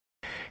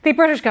The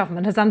British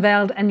government has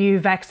unveiled a new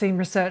vaccine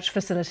research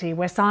facility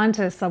where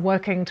scientists are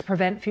working to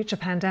prevent future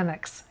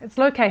pandemics. It's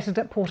located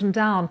at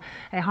Portondown,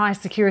 a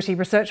high-security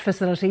research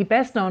facility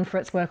best known for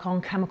its work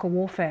on chemical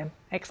warfare.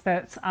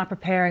 Experts are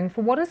preparing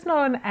for what is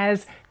known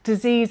as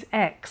Disease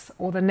X,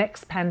 or the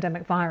next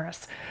pandemic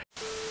virus.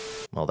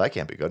 Well, that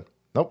can't be good.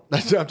 Nope.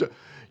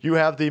 You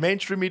have the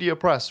mainstream media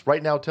press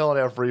right now telling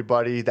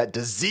everybody that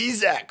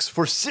Disease X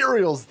for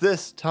cereals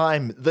this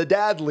time, the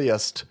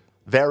deadliest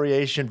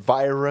variation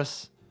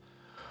virus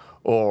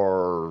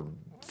or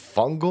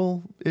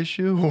fungal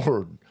issue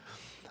or,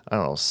 I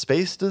don't know,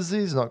 space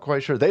disease? Not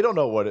quite sure. They don't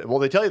know what it, well,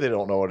 they tell you they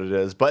don't know what it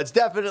is, but it's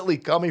definitely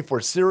coming for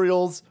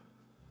cereals.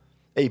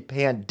 A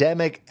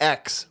pandemic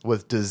X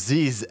with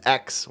disease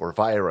X or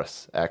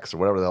virus X or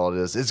whatever the hell it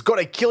is. It's going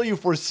to kill you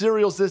for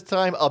cereals this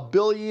time 1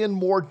 billion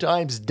more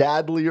times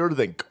deadlier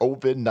than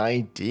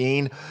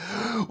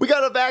COVID-19. We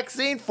got a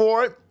vaccine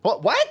for it.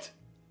 What?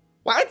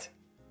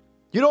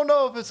 You don't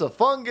know if it's a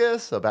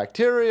fungus, a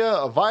bacteria,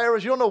 a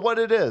virus. You don't know what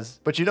it is,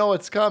 but you know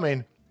it's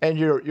coming. And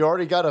you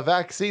already got a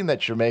vaccine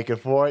that you're making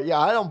for it. Yeah,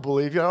 I don't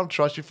believe you. I don't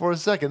trust you for a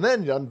second.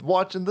 Then I'm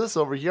watching this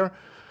over here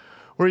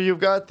where you've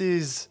got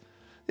these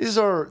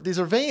are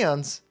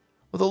vans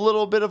with a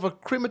little bit of a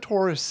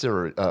crematorium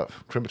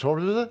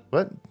what?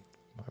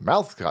 My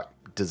mouth got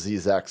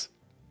disease X.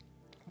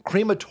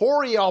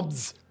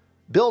 Crematoriums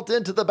built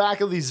into the back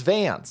of these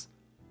vans.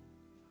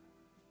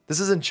 This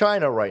is in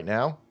China right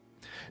now.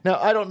 Now,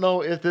 I don't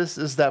know if this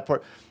is that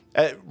part.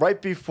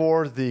 Right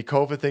before the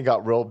COVID thing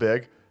got real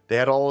big, they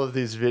had all of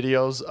these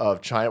videos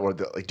of China where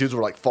the, dudes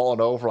were falling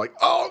over,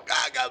 oh,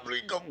 God,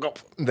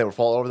 and they were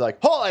falling over, like,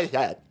 holy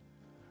shit,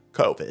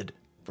 COVID.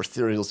 For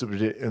cereal,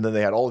 and then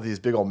they had all of these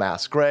big old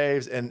mass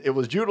graves, and it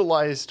was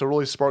utilized to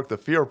really spark the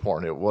fear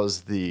porn. It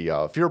was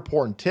the fear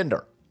porn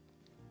Tinder.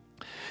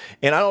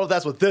 And I don't know if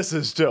that's what this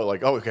is too.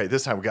 Okay,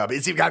 this time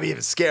it's got to be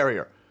even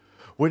scarier.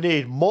 We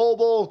need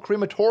mobile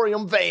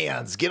crematorium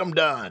vans. Get them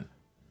done.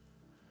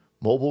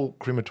 Mobile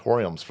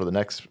crematoriums for the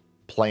next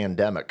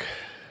plandemic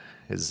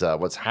is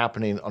what's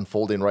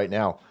unfolding right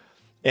now.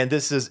 And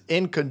this is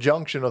in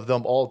conjunction of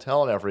them all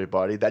telling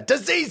everybody that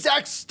Disease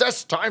X,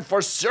 this time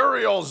for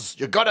cereals,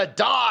 you're gonna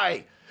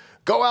die.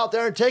 Go out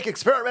there and take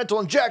experimental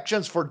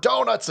injections for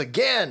donuts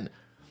again,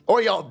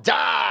 or you'll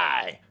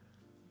die.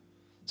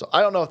 So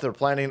I don't know if they're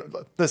planning,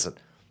 listen,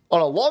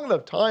 on a long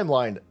enough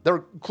timeline,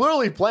 they're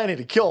clearly planning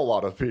to kill a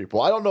lot of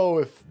people. I don't know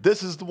if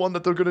this is the one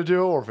that they're gonna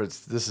do, or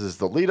if this is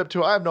the lead up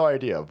to it. I have no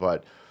idea,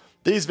 but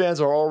these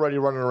vans are already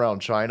running around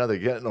China. They're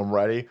getting them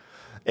ready.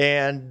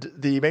 And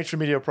the mainstream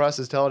media press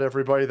is telling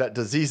everybody that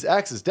Disease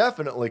X is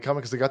definitely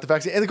coming because they got the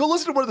vaccine. And they go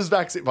listen to where this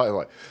vaccine, by the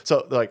way.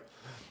 So they're like,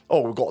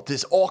 oh, we've got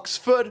this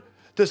Oxford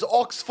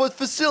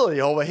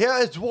facility over here.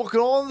 It's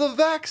working on the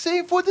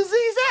vaccine for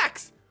Disease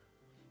X.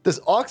 This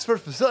Oxford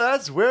facility,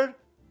 that's weird.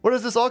 What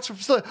is this Oxford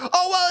facility?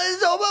 Oh, well,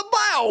 it's a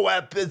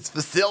bioweapons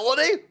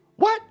facility.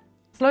 What?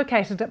 It's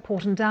located at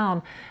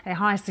Portondown, a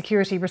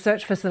high-security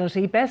research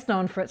facility best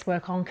known for its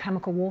work on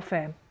chemical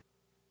warfare.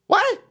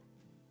 What?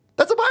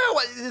 That's a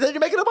bioweapon. Then you're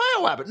making a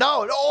bioweapon.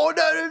 No,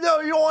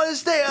 you don't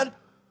understand.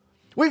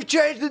 We've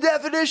changed the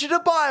definition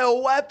of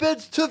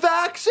bioweapons to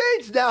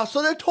vaccines now,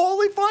 so they're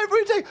totally fine for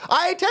you to take.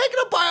 I ain't taking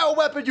a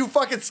bioweapon, you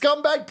fucking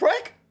scumbag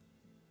prick.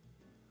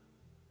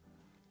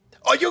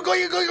 Oh, you're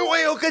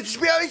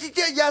conspiracy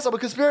theorist? Yes, I'm a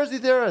conspiracy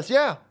theorist,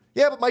 yeah.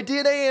 Yeah, but my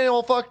DNA ain't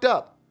all fucked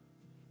up.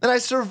 And I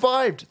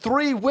survived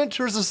 3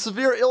 winters of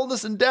severe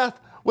illness and death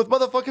with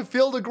motherfucking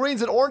Field of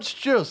Greens and orange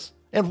juice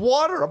and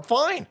water. I'm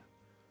fine.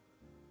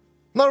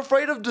 Not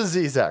afraid of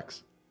Disease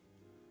X.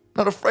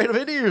 Not afraid of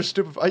any of your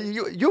stupid...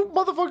 You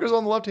motherfuckers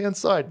on the left-hand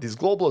side, these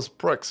globalist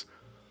pricks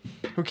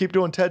who keep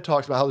doing TED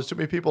Talks about how there's too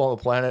many people on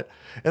the planet,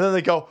 and then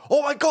they go,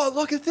 oh my God,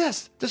 look at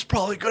this. There's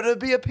probably going to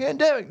be a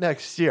pandemic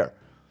next year.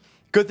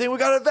 Good thing we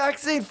got a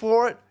vaccine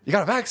for it. You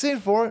got a vaccine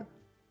for it?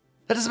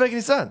 That doesn't make any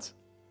sense.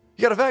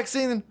 You got a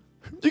vaccine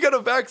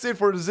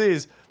for a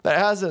disease that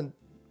hasn't...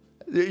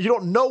 You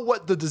don't know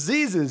what the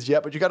disease is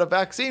yet, but you got a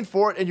vaccine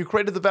for it, and you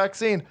created the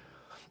vaccine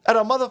at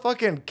a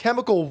motherfucking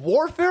chemical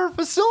warfare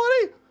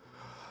facility?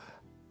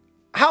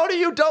 How do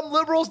you dumb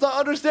liberals not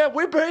understand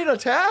we're being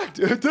attacked?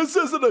 This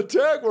isn't an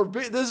attack.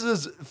 This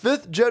is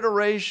 5th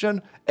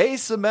generation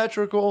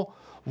asymmetrical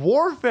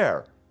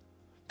warfare.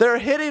 They're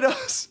hitting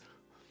us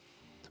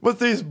with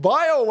these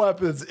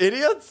bioweapons,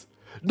 idiots.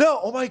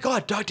 No, oh my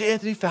God, Dr.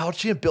 Anthony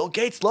Fauci and Bill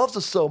Gates loves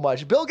us so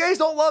much. Bill Gates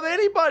don't love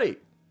anybody.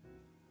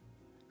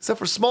 Except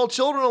for small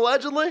children,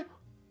 allegedly.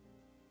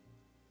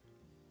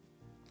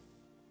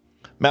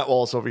 Matt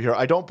Wallace over here.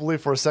 I don't believe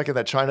for a second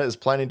that China is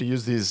planning to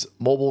use these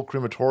mobile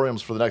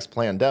crematoriums for the next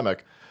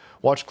pandemic.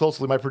 Watch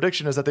closely. My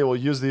prediction is that they will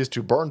use these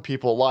to burn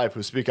people alive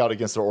who speak out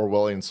against their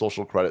Orwellian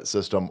social credit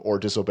system or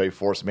disobey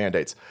force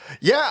mandates.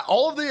 Yeah,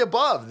 all of the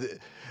above.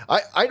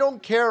 I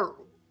don't care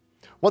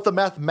what the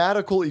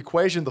mathematical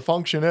equation, the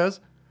function is.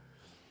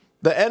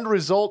 The end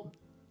result,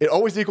 it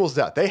always equals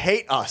death. They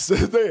hate us.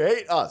 They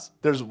hate us.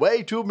 There's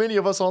way too many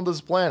of us on this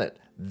planet.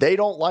 They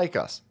don't like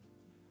us.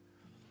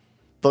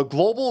 The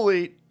global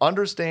elite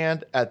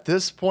understand at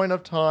this point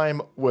of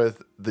time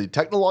with the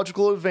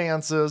technological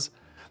advances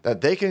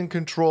that they can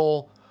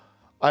control,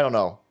 I don't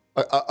know,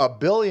 a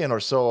billion or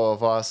so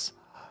of us.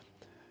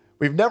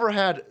 We've never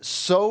had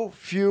so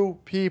few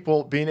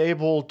people being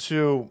able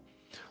to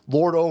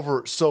lord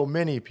over so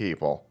many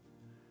people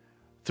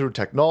through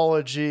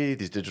technology,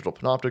 these digital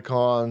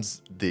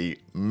panopticons, the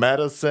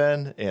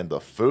medicine, and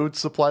the food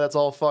supply that's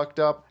all fucked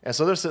up. And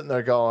so they're sitting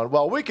there going,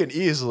 well, we can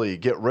easily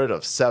get rid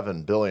of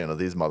 7 billion of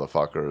these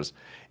motherfuckers,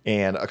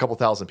 and a couple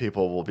thousand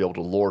people will be able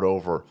to lord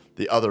over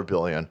the other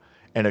billion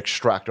and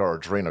extract our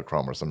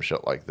adrenochrome or some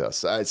shit like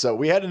this. So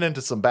we headed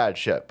into some bad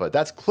shit, but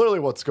that's clearly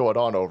what's going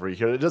on over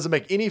here. It doesn't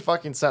make any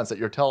fucking sense that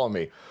you're telling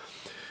me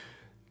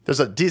there's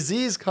a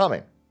disease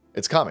coming.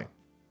 It's coming.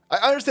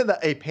 I understand that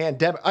a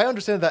pandemic, I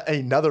understand that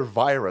another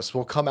virus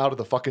will come out of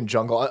the fucking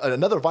jungle.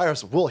 Another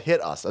virus will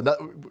hit us.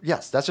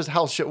 Yes, that's just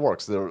how shit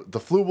works. The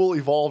flu will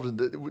evolve, and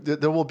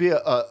there will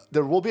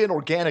be an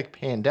organic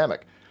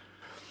pandemic.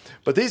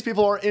 But these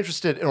people aren't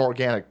interested in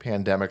organic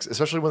pandemics,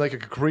 especially when they can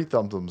create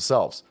them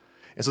themselves.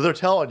 And so they're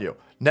telling you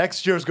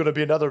next year is going to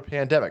be another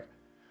pandemic.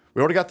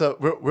 We already got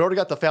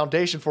the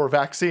foundation for a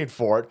vaccine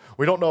for it.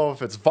 We don't know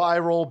if it's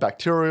viral,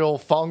 bacterial,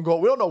 fungal.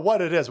 We don't know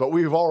what it is, but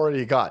we've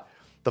already got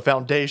the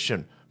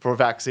foundation for a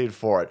vaccine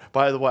for it.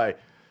 By the way,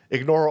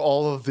 ignore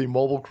all of the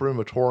mobile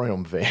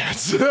crematorium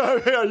vans.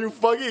 Are you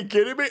fucking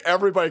kidding me?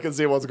 Everybody can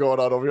see what's going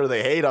on over here.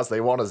 They hate us.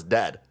 They want us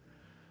dead.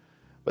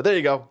 But there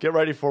you go. Get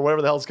ready for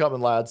whatever the hell's coming,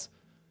 lads.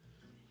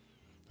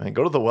 And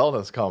go to the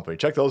wellness company.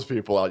 Check those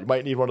people out. You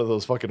might need one of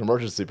those fucking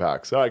emergency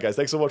packs. All right, guys.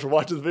 Thanks so much for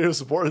watching the video.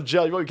 Support the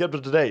channel. You want to get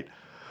up to date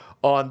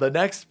on the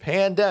next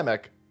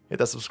pandemic. Hit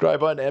that subscribe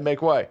button and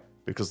make way,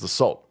 because the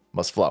salt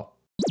must flow.